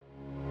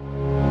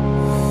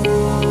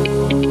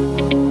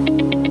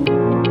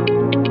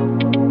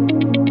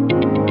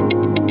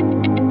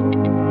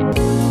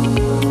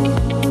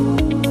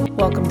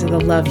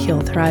Love,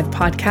 Heal, Thrive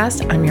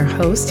podcast. I'm your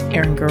host,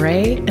 Erin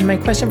Garay, and my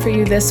question for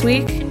you this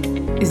week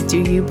is, do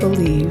you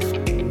believe?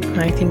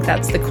 I think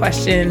that's the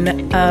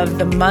question of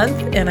the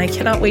month, and I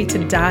cannot wait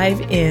to dive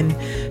in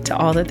to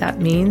all that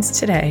means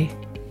today.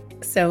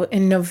 So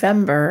in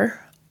November,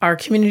 our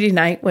community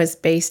night was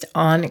based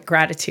on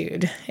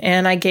gratitude,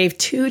 and I gave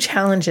 2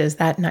 challenges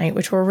that night,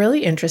 which were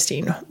really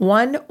interesting.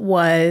 One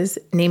was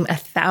name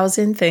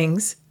 1,000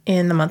 things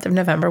in the month of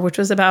November, which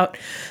was about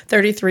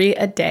 33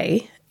 a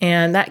day.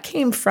 And that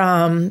came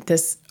from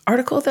this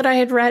article that I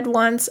had read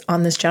once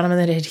on this gentleman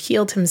that had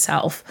healed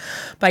himself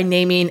by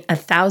naming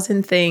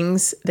 1,000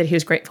 things that he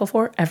was grateful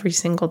for every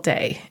single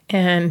day.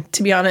 And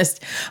to be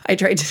honest, I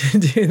tried to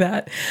do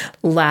that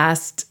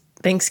last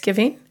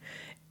Thanksgiving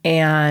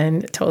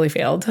and totally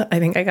failed. I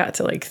think I got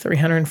to like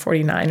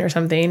 349 or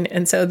something.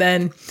 And so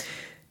then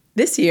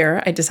this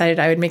year I decided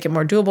I would make it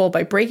more doable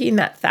by breaking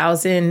that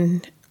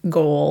 1,000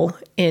 goal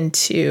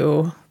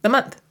into the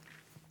month.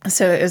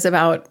 So it was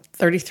about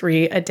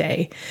 33 a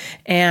day.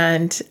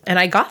 And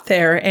I got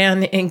there,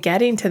 and in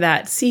getting to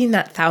that, seeing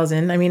that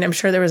 1,000, I mean, I'm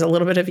sure there was a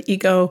little bit of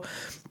ego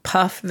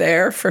puff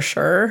there for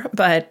sure,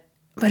 but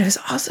it was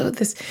also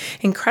this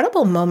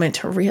incredible moment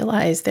to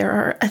realize there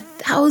are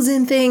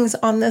 1,000 things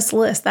on this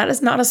list. That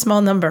is not a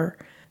small number.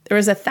 There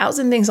was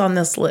 1,000 things on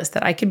this list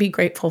that I could be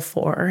grateful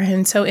for.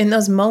 And so in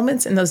those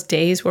moments, in those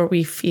days where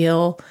we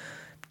feel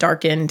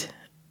darkened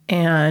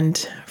and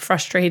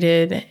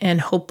frustrated and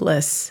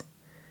hopeless,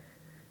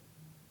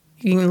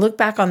 you can look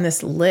back on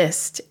this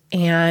list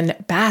and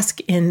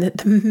bask in the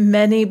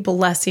many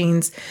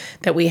blessings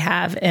that we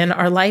have. And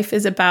our life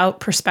is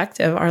about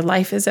perspective. Our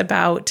life is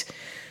about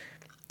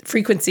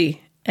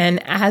frequency.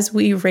 And as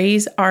we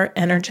raise our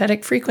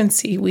energetic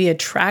frequency, we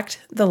attract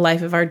the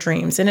life of our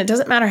dreams. And it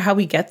doesn't matter how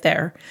we get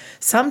there.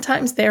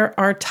 Sometimes there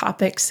are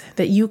topics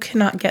that you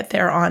cannot get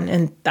there on,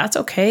 and that's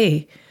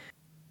okay.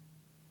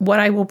 What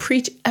I will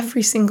preach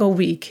every single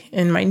week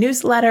in my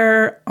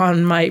newsletter,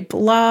 on my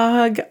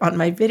blog, on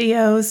my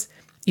videos,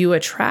 you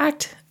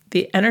attract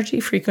the energy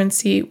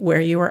frequency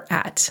where you are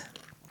at.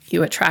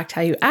 You attract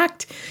how you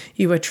act.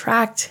 You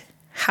attract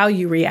how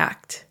you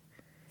react.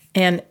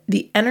 And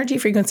the energy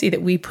frequency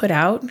that we put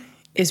out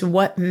is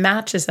what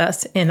matches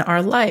us in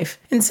our life.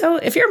 And so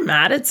if you're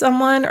mad at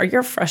someone, or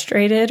you're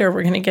frustrated, or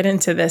we're going to get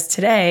into this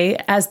today,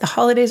 as the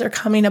holidays are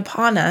coming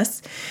upon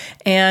us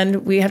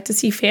and we have to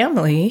see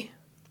family,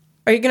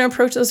 are you going to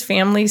approach those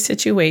family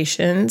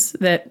situations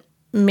that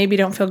maybe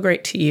don't feel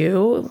great to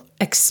you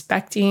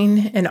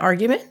expecting an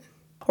argument?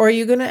 Or are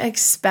you going to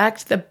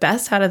expect the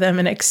best out of them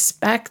and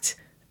expect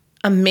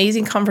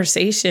amazing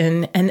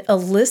conversation and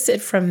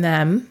elicit from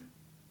them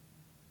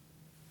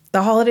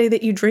the holiday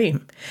that you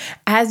dream?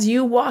 As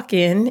you walk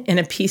in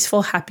a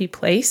peaceful, happy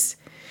place,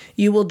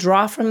 you will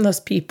draw from those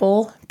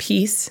people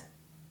peace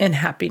and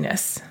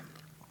happiness.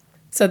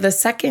 So the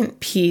second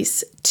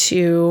piece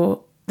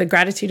to the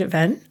gratitude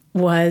event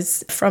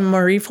was from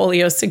Marie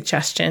Forleo's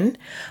suggestion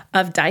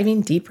of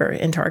diving deeper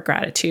into our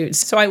gratitude.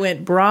 So I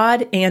went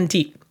broad and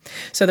deep.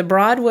 So the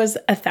broad was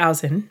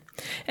 1,000,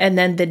 and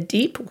then the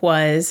deep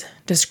was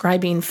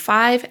describing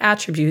 5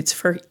 attributes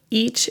for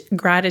each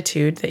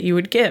gratitude that you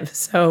would give.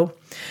 So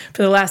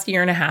for the last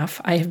year and a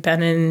half, I have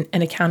been in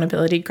an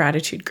accountability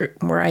gratitude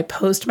group where I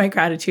post my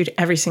gratitude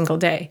every single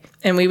day.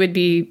 And it would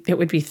be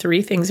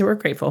 3 things that we're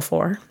grateful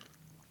for.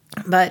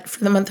 But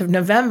for the month of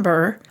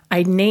November,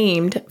 I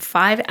named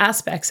 5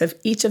 aspects of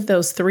each of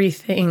those 3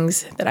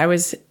 things that I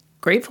was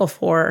grateful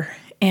for.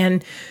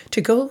 And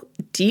to go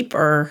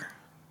deeper,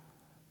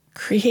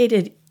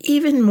 created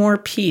even more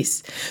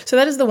peace. So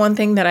that is the one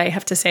thing that I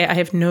have to say I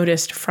have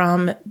noticed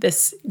from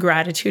this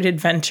gratitude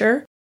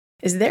adventure,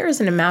 is there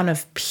is an amount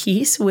of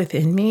peace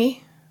within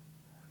me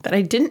that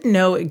I didn't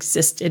know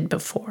existed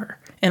before.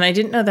 And I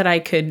didn't know that I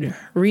could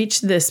reach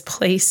this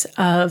place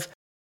of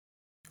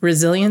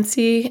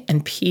resiliency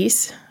and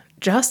peace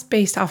just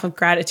based off of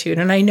gratitude.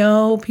 And I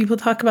know people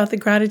talk about the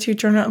gratitude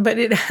journal, but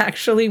it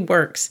actually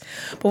works.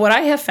 But what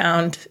I have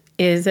found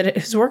is that it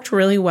has worked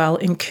really well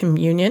in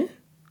communion.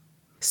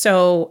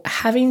 So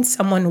having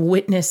someone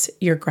witness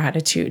your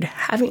gratitude,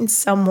 having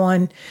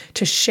someone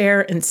to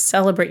share and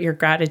celebrate your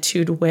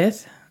gratitude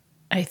with,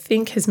 I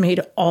think has made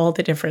all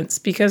the difference.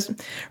 Because,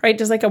 right,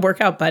 just like a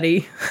workout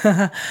buddy,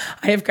 I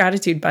have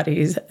gratitude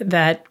buddies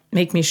that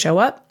make me show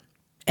up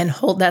and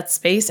hold that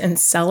space and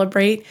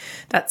celebrate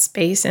that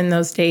space in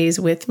those days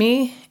with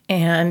me.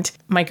 And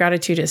my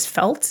gratitude is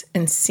felt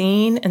and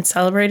seen and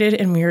celebrated,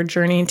 and we are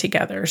journeying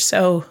together.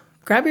 So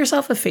grab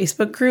yourself a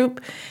Facebook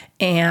group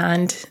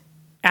and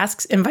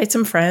invite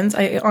some friends.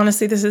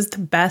 Honestly, this is the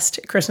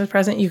best Christmas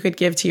present you could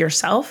give to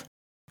yourself.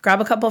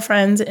 Grab a couple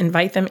friends,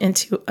 invite them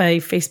into a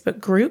Facebook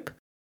group,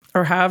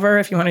 or however,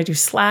 if you want to do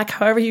Slack,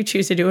 however you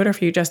choose to do it, or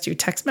if you just do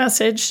text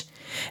message,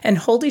 and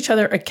hold each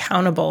other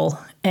accountable.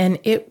 And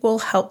it will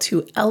help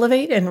to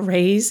elevate and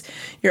raise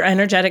your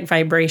energetic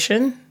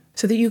vibration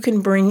so that you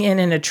can bring in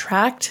and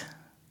attract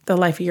the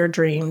life of your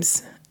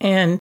dreams.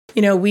 And,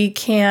 we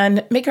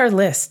can make our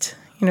list.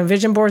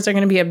 Vision boards are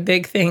going to be a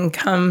big thing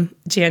come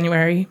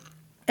January.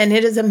 And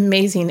it is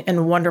amazing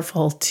and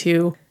wonderful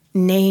to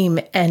name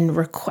and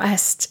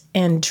request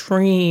and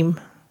dream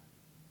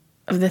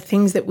of the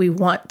things that we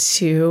want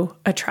to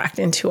attract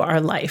into our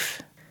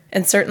life.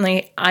 And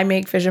certainly I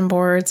make vision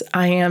boards.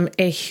 I am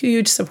a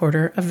huge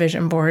supporter of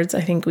vision boards.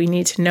 I think we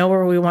need to know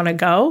where we want to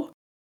go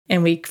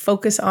and we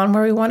focus on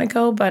where we want to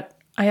go. But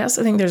I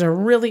also think there's a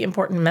really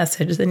important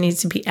message that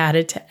needs to be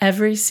added to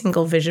every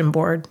single vision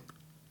board.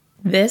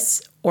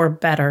 This or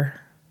better.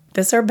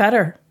 This or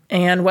better.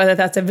 And whether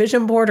that's a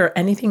vision board or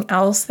anything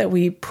else that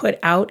we put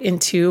out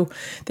into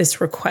this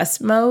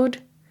request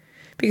mode,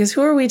 because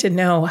who are we to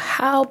know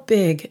how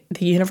big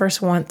the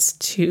universe wants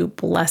to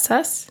bless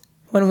us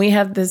when we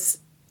have this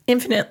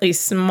infinitely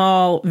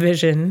small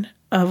vision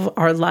of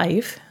our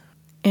life?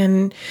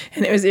 And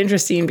it was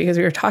interesting because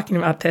we were talking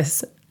about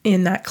this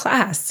in that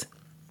class,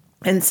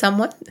 and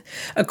someone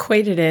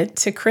equated it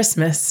to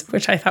Christmas,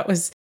 which I thought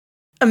was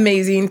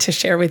amazing to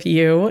share with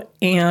you,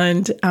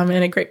 and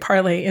a great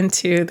parlay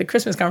into the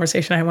Christmas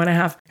conversation I want to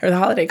have, or the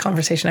holiday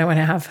conversation I want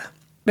to have.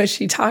 But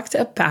she talked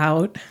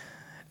about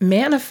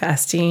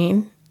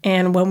manifesting,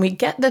 and when we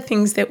get the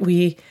things that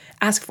we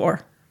ask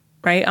for,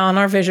 right, on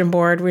our vision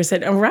board, we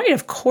said, oh, right,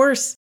 of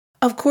course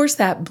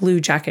that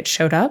blue jacket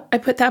showed up. I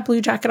put that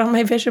blue jacket on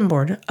my vision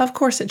board. Of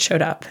course it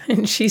showed up.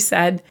 And she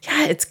said,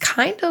 yeah, it's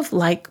kind of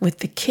like with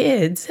the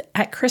kids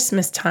at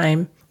Christmas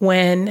time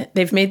when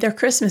they've made their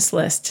Christmas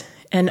list.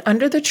 And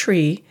under the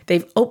tree,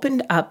 they've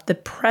opened up the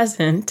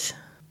present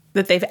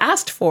that they've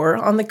asked for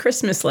on the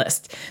Christmas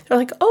list. They're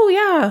like, oh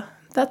yeah,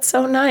 that's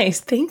so nice.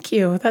 Thank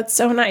you. That's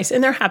so nice.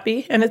 And they're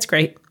happy and it's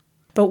great.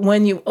 But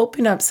when you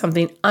open up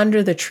something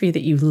under the tree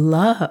that you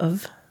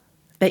love,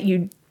 that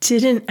you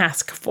didn't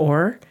ask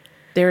for,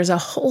 there's a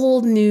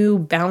whole new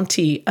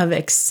bounty of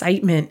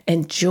excitement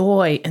and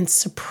joy and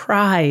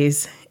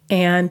surprise.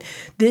 And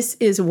this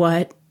is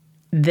what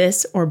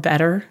this or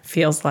better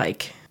feels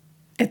like.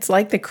 It's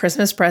like the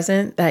Christmas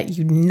present that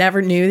you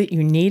never knew that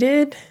you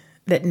needed,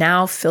 that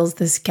now fills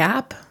this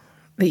gap,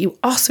 that you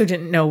also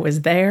didn't know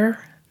was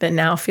there, that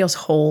now feels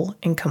whole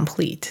and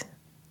complete.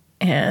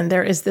 And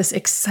there is this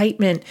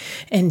excitement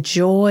and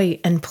joy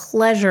and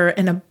pleasure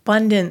and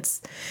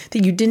abundance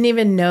that you didn't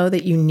even know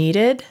that you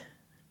needed,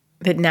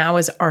 that now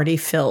is already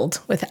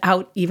filled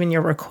without even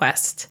your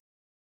request.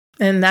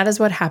 And that is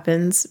what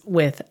happens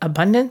with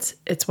abundance.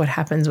 It's what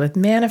happens with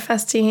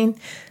manifesting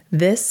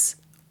this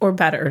or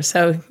better.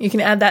 So you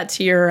can add that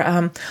to your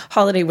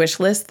holiday wish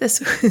list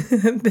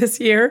this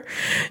year.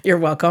 You're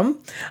welcome.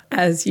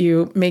 As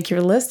you make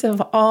your list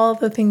of all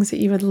the things that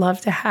you would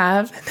love to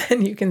have,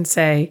 then you can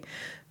say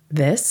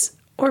this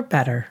or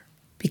better,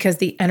 because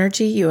the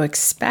energy you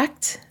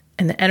expect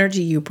and the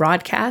energy you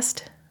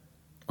broadcast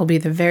will be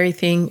the very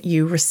thing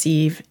you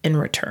receive in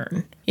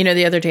return. You know,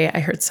 the other day I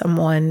heard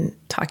someone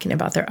talking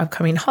about their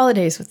upcoming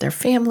holidays with their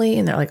family,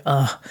 and they're like,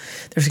 oh,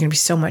 there's going to be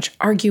so much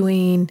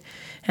arguing.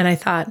 And I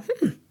thought,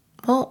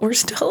 well, we're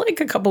still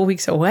like a couple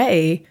weeks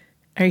away.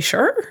 Are you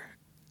sure?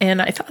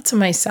 And I thought to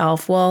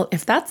myself, well,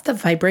 if that's the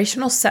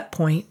vibrational set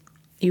point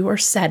you are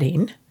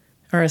setting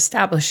or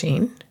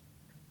establishing,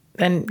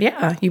 then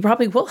yeah, you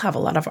probably will have a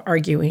lot of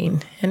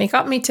arguing. And it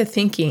got me to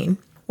thinking,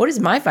 what is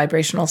my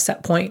vibrational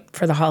set point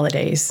for the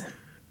holidays?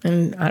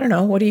 And I don't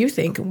know, what do you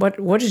think?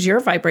 What is your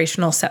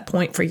vibrational set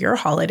point for your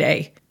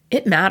holiday?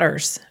 It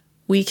matters.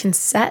 We can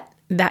set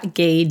that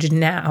gauge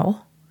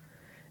now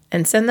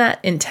and send that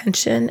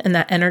intention and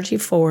that energy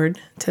forward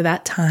to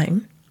that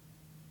time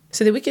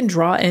so that we can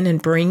draw in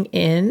and bring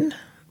in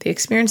the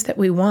experience that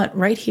we want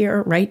right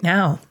here, right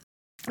now.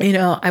 You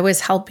know, I was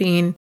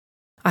helping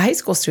a high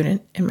school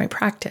student in my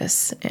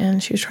practice,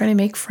 and she was trying to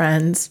make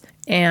friends,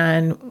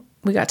 and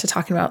we got to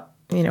talking about,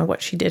 you know,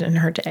 what she did in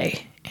her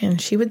day.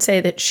 And she would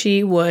say that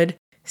she would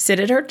sit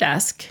at her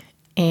desk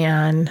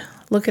and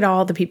look at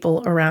all the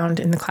people around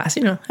in the class,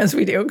 you know, as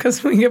we do,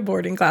 because we get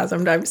bored in class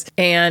sometimes.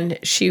 And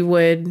she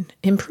would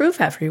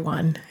improve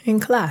everyone in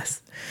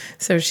class.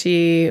 So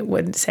she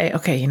would say,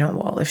 okay, you know,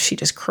 well, if she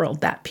just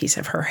curled that piece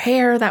of her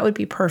hair, that would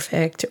be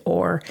perfect.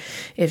 Or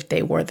if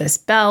they wore this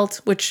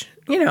belt, which,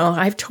 you know,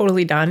 I've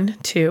totally done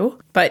too.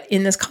 But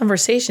in this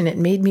conversation, it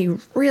made me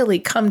really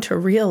come to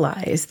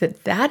realize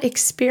that that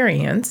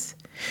experience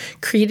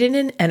created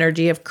an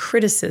energy of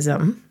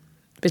criticism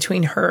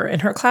between her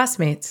and her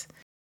classmates.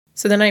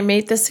 So then I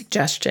made the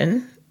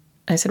suggestion.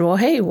 I said, well,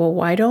 hey,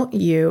 why don't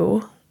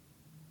you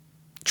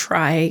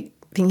try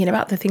thinking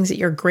about the things that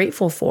you're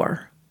grateful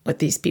for with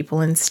these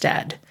people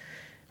instead,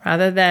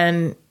 rather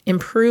than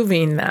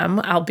improving them,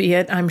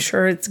 albeit I'm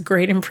sure it's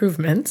great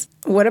improvements.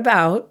 What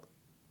about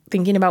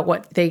thinking about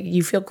what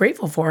you feel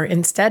grateful for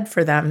instead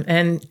for them?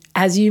 And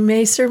as you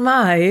may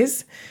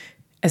surmise,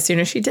 as soon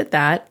as she did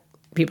that,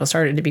 people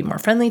started to be more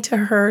friendly to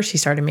her. She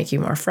started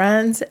making more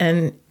friends,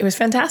 and it was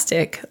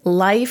fantastic.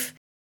 Life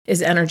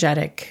is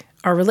energetic.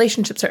 Our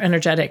relationships are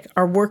energetic.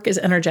 Our work is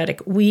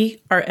energetic.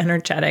 We are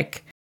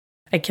energetic.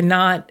 I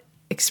cannot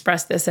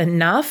express this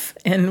enough,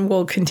 and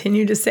will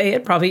continue to say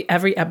it probably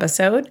every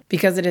episode,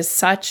 because it is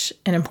such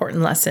an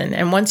important lesson.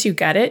 And once you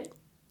get it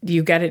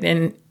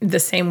in the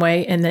same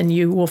way, and then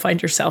you will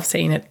find yourself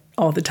saying it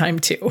all the time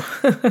too.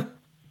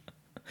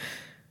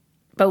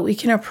 But we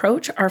can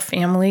approach our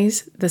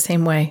families the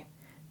same way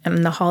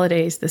and the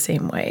holidays the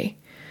same way.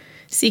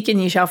 Seek and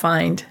you shall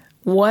find.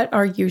 What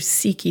are you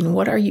seeking?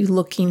 What are you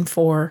looking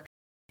for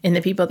in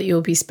the people that you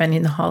will be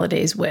spending the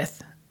holidays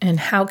with? And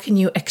how can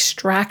you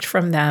extract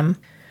from them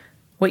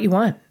what you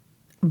want?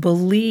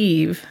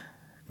 Believe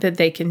that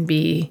they can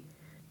be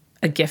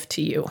a gift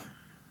to you.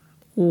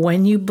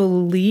 When you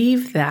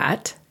believe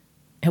that,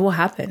 it will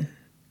happen.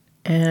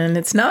 And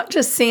it's not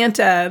just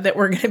Santa that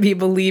we're going to be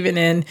believing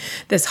in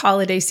this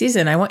holiday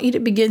season. I want you to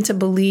begin to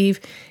believe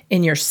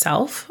in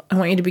yourself. I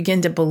want you to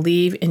begin to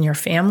believe in your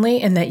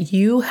family and that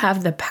you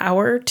have the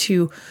power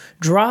to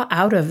draw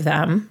out of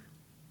them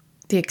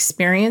the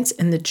experience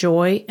and the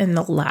joy and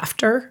the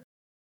laughter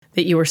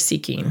that you are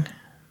seeking.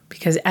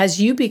 Because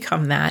as you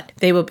become that,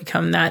 they will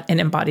become that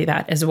and embody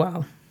that as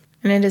well.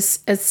 And it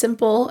is as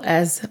simple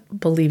as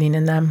believing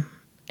in them.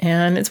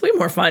 And it's way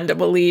more fun to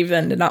believe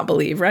than to not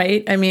believe,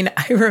 right? I mean,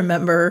 I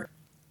remember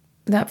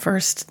that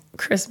first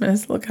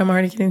Christmas. Look, I'm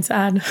already getting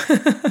sad.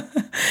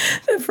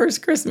 The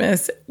first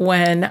Christmas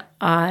when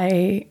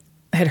I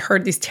had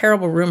heard these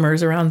terrible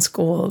rumors around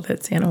school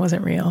that Santa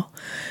wasn't real.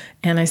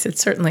 And I said,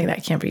 certainly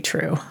that can't be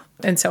true.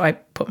 And so I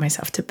put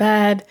myself to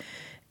bed.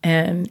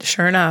 And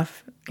sure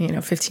enough,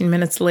 15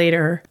 minutes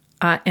later,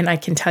 and I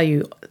can tell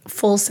you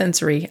full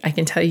sensory, I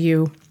can tell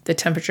you the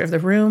temperature of the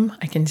room.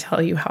 I can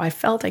tell you how I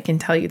felt. I can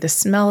tell you the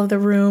smell of the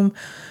room,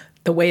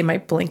 the way my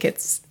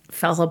blankets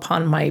fell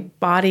upon my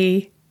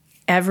body,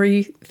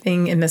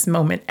 everything in this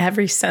moment,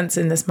 every sense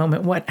in this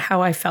moment,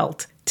 how I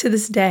felt to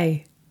this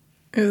day.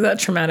 It was that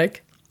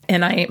traumatic.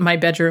 And my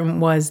bedroom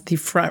was the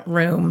front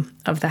room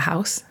of the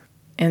house.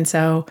 And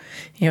so,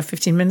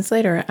 15 minutes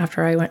later,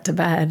 after I went to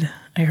bed,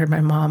 I heard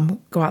my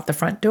mom go out the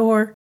front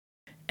door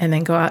and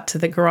then go out to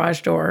the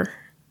garage door.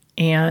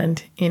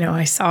 And,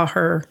 I saw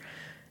her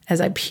as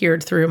I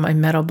peered through my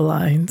metal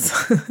blinds,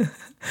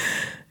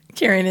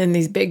 carrying in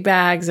these big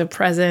bags of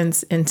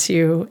presents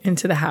into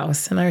the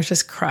house. And I was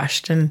just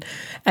crushed. And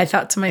I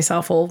thought to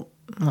myself, well,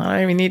 I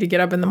don't even need to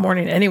get up in the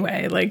morning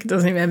anyway. Like, it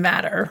doesn't even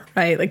matter,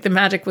 right? Like, the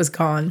magic was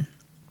gone.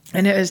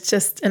 And it was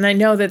just, and I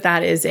know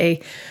that is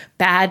a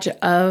badge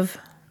of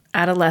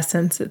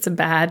adolescence. It's a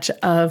badge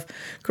of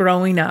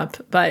growing up.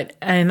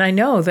 And I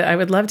know that I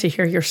would love to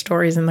hear your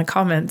stories in the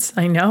comments.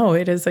 I know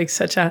it is like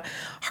such a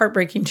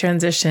heartbreaking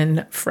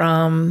transition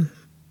from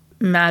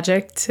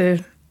magic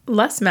to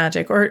less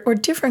magic or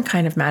different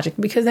kind of magic,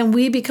 because then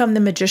we become the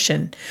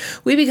magician.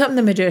 We become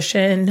the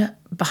magician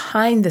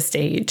behind the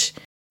stage,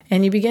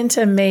 and you begin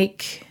to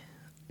make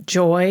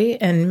joy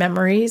and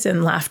memories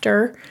and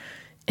laughter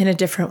in a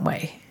different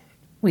way.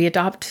 We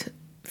adopt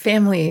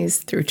families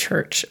through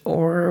church,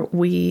 or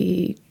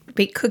we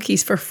bake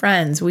cookies for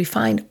friends. We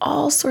find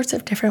all sorts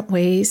of different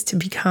ways to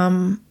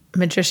become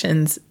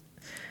magicians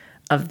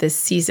of this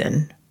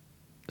season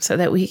so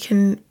that we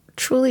can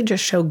truly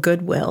just show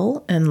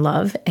goodwill and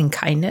love and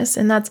kindness.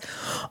 And that's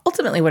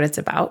ultimately what it's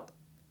about.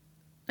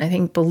 I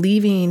think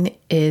believing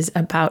is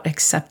about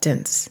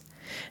acceptance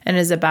and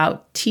is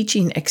about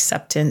teaching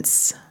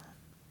acceptance,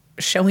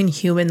 showing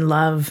human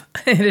love.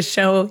 It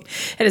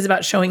is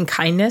about showing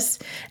kindness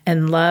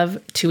and love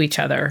to each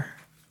other.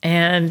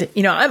 And,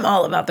 I'm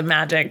all about the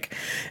magic.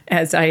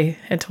 As I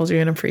had told you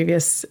in a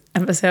previous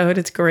episode,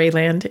 it's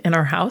Greyland in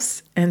our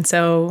house. And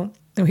so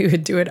we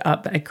would do it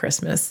up at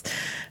Christmas.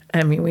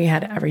 I mean, we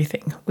had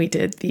everything. We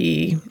did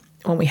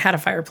when we had a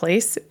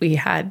fireplace, we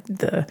had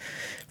the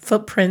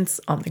footprints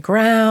on the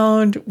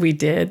ground. We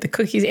did the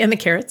cookies and the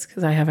carrots,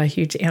 because I have a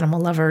huge animal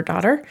lover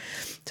daughter.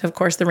 So, of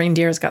course, the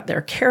reindeers got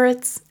their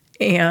carrots.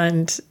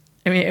 And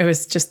I mean, it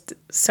was just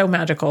so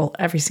magical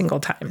every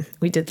single time.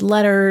 We did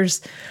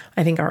letters.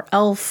 I think our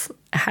elf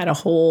had a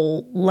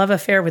whole love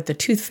affair with the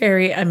tooth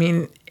fairy. I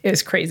mean, it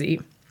was crazy.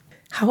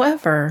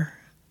 However,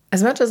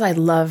 as much as I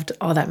loved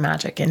all that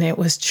magic, and it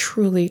was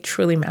truly,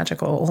 truly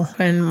magical,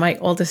 when my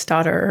oldest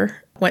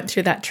daughter went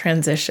through that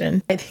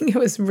transition, I think it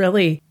was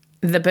really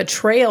the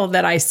betrayal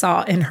that I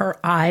saw in her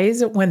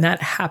eyes when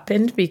that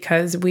happened,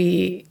 because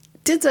we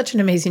did such an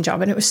amazing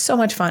job and it was so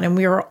much fun and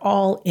we were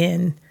all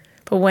in.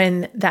 But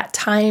when that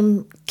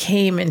time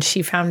came and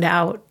she found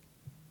out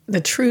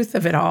the truth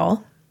of it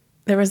all,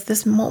 there was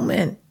this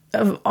moment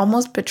of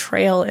almost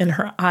betrayal in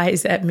her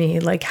eyes at me.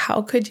 Like,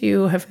 how could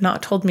you have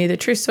not told me the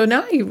truth? So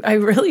now I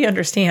really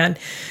understand.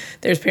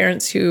 There's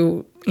parents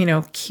who,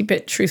 keep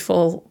it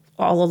truthful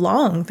all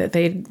along, that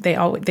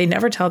they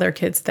never tell their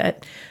kids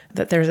that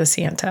there's a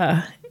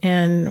Santa.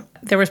 And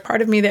there was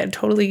part of me that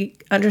totally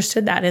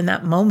understood that in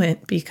that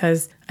moment,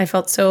 because I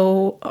felt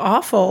so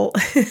awful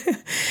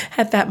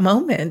at that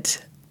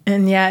moment.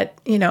 And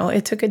yet,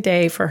 it took a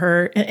day for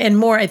her. And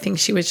more, I think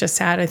she was just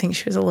sad. I think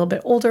she was a little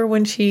bit older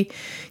when she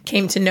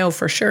came to know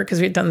for sure, because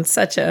we'd done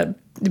such a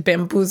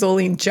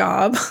bamboozling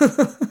job.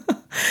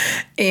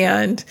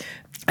 And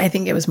I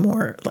think it was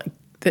more like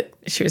that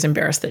she was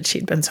embarrassed that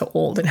she'd been so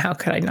old, and how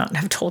could I not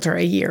have told her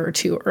a year or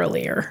two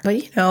earlier?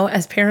 But,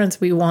 as parents,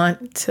 we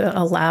want to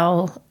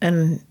allow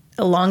and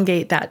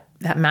elongate that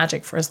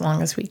magic for as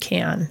long as we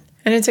can.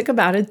 And it took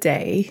about a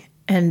day.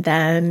 And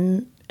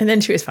then And then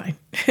she was fine.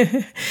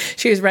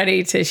 She was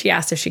ready she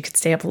asked if she could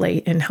stay up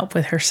late and help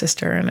with her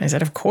sister. And I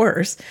said, of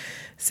course.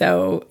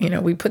 So,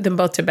 we put them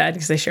both to bed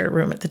because they shared a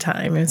room at the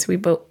time. And so we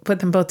put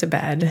them both to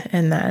bed.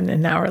 And then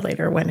an hour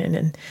later went in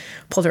and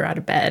pulled her out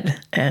of bed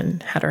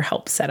and had her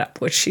help set up,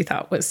 which she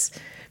thought was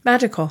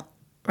magical,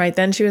 right?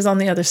 Then she was on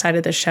the other side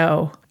of the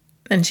show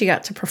and she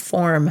got to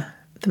perform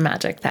the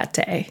magic that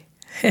day.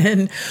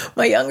 And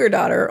my younger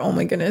daughter, oh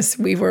my goodness,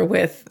 we were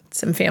with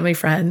some family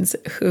friends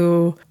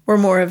who were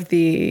more of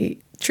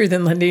the Truth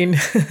in Lending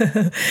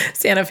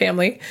Santa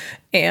family.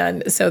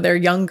 And so their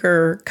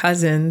younger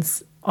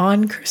cousins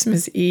on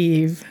Christmas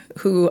Eve,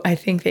 who I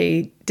think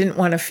they didn't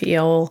want to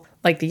feel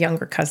like the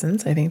younger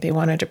cousins. I think they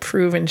wanted to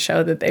prove and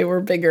show that they were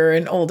bigger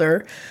and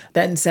older,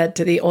 then said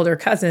to the older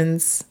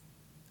cousins,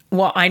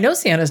 well, I know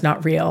Santa's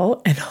not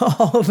real. And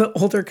all the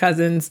older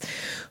cousins,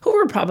 who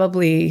were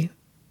probably,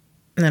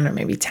 I don't know,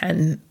 maybe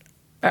 10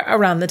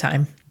 around the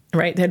time,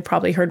 right? They'd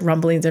probably heard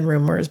rumblings and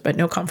rumors, but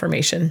no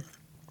confirmation.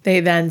 They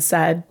then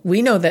said,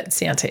 we know that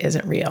Santa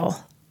isn't real.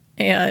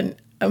 And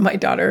my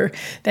daughter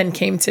then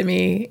came to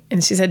me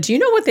and she said, do you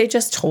know what they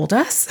just told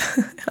us?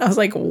 I was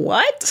like,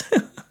 what?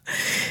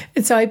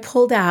 And so I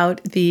pulled out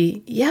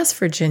yes,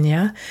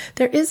 Virginia,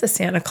 there is a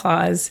Santa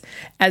Claus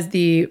as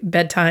the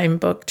bedtime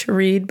book to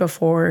read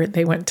before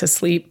they went to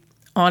sleep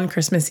on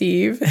Christmas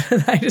Eve.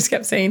 And I just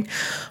kept saying,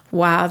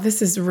 wow,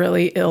 this is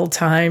really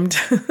ill-timed.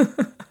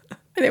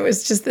 And it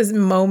was just this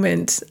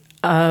moment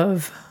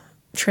of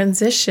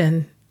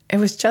transition. It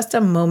was just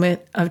a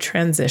moment of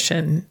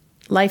transition,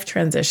 life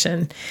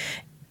transition.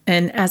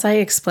 And as I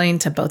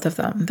explained to both of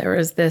them, there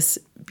was this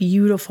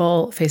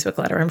beautiful Facebook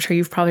letter. I'm sure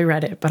you've probably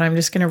read it, but I'm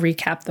just going to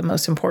recap the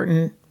most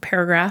important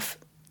paragraph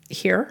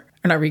here.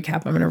 Or not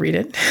recap, I'm going to read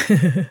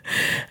it.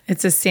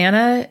 It's a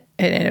Santa,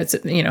 and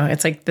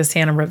it's like the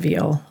Santa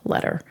reveal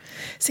letter.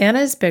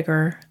 Santa is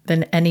bigger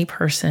than any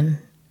person,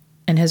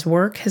 and his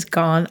work has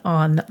gone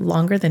on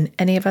longer than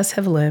any of us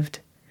have lived.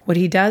 What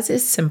he does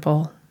is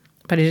simple,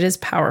 but it is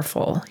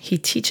powerful. He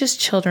teaches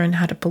children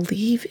how to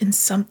believe in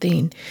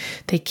something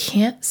they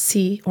can't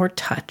see or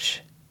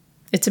touch.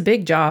 It's a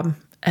big job,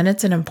 and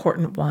it's an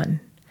important one.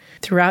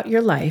 Throughout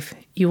your life,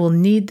 you will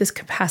need this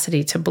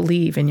capacity to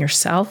believe in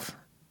yourself,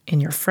 in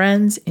your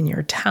friends, in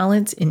your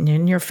talents, and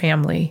in your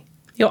family.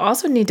 You'll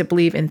also need to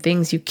believe in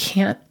things you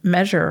can't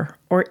measure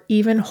or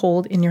even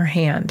hold in your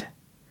hand.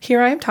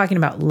 Here I am talking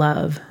about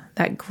love,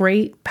 that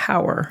great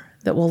power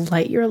that will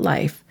light your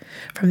life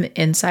from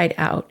the inside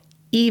out,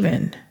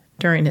 even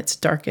during its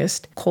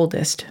darkest,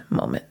 coldest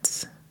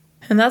moments.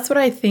 And that's what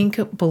I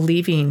think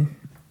believing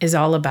is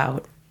all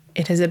about.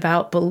 It is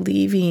about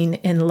believing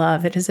in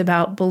love. It is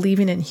about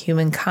believing in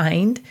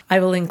humankind. I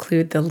will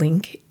include the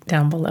link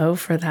down below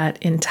for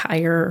that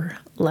entire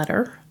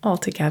letter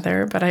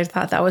altogether, but I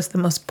thought that was the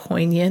most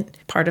poignant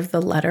part of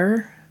the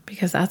letter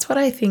because that's what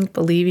I think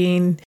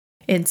believing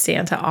in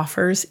Santa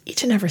offers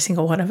each and every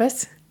single one of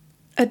us,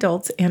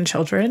 adults and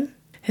children,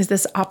 is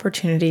this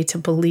opportunity to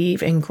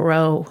believe and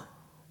grow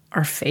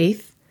our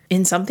faith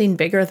in something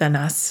bigger than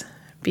us,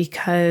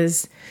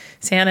 because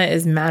Santa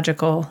is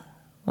magical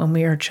when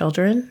we are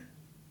children,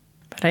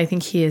 but I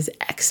think he is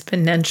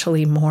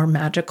exponentially more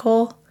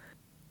magical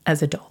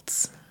as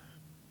adults,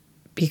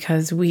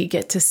 because we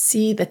get to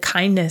see the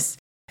kindness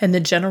and the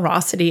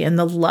generosity and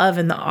the love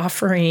and the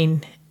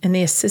offering and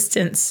the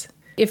assistance.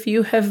 If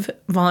you have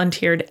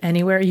volunteered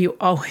anywhere, you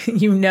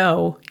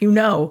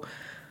know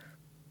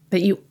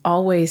that you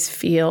always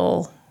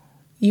feel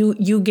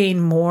you gain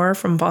more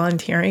from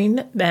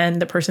volunteering than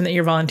the person that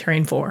you're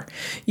volunteering for.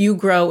 You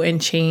grow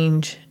and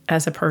change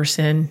as a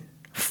person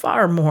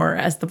far more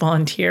as the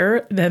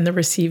volunteer than the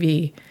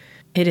receivee.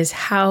 It is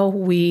how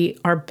we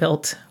are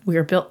built. We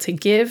are built to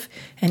give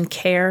and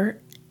care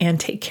and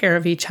take care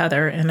of each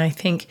other. And I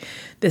think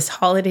this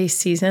holiday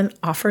season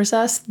offers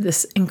us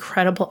this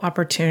incredible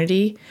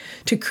opportunity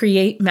to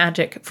create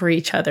magic for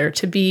each other,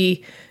 to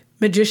be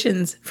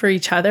magicians for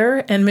each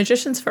other and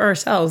magicians for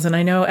ourselves. And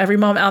I know every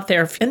mom out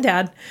there and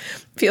dad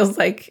feels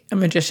like a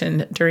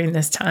magician during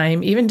this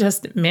time, even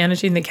just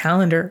managing the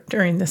calendar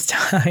during this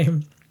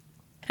time.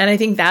 And I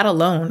think that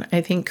alone, I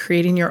think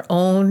creating your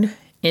own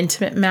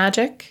intimate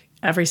magic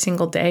every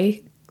single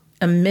day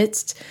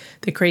amidst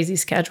the crazy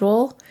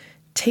schedule,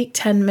 take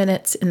 10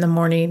 minutes in the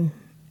morning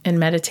and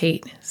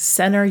meditate,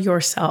 center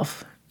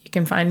yourself. You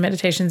can find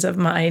meditations of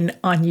mine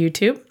on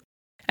YouTube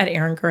at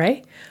Erin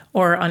Gray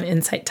or on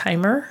Insight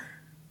Timer.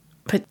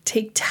 But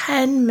take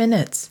 10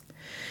 minutes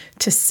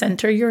to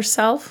center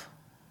yourself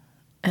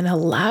and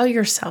allow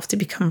yourself to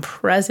become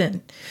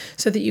present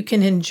so that you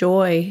can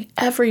enjoy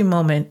every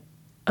moment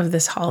of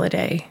this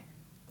holiday.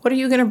 What are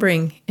you going to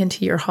bring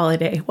into your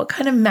holiday? What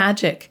kind of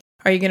magic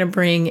are you going to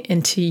bring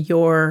into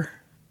your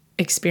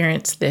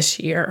experience this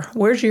year?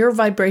 Where's your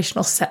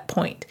vibrational set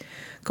point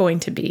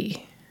going to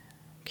be?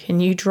 Can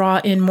you draw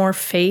in more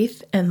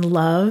faith and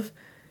love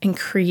and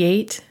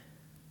create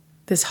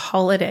this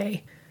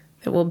holiday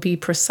that will be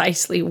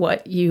precisely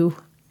what you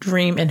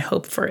dream and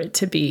hope for it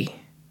to be?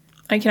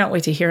 I cannot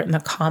wait to hear it in the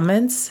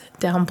comments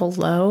down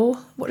below.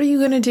 What are you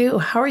going to do?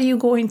 How are you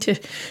going to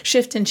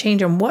shift and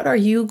change? And what are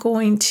you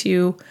going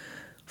to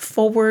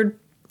forward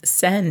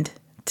send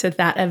to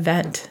that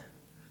event?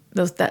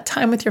 That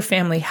time with your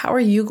family. How are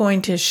you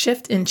going to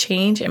shift and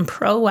change and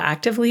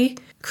proactively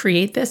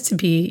create this to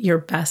be your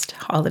best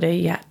holiday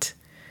yet?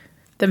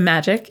 The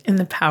magic and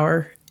the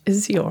power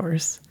is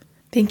yours.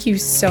 Thank you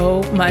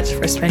so much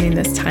for spending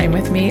this time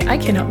with me. I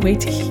cannot wait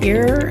to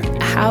hear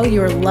how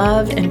your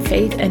love and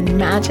faith and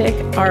magic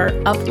are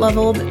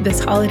up-leveled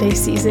this holiday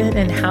season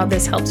and how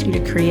this helps you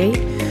to create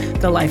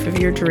the life of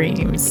your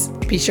dreams.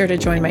 Be sure to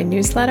join my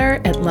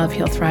newsletter at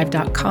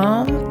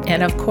lovehealthrive.com.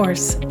 And of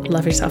course,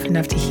 love yourself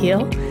enough to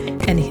heal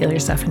and heal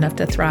yourself enough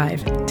to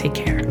thrive. Take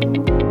care.